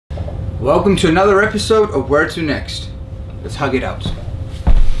Welcome to another episode of Where to Next. Let's hug it out.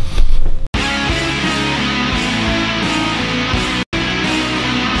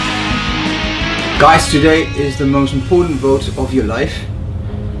 Guys, today is the most important vote of your life.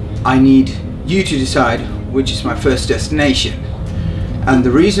 I need you to decide which is my first destination. And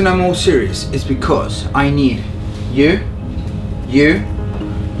the reason I'm all serious is because I need you,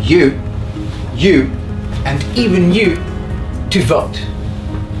 and even you to vote.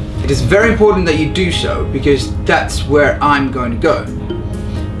 It is very important that you do so because that's where I'm going to go.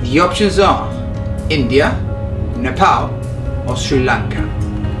 The options are India, Nepal, or Sri Lanka.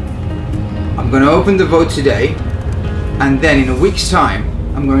 I'm going to open the vote today, and then in a week's time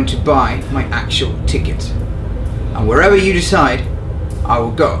I'm going to buy my actual ticket. And wherever you decide, I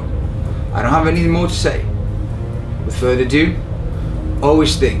will go. I don't have anything more to say. With further ado,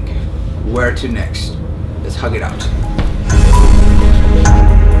 always think, where to next? Let's hug it out.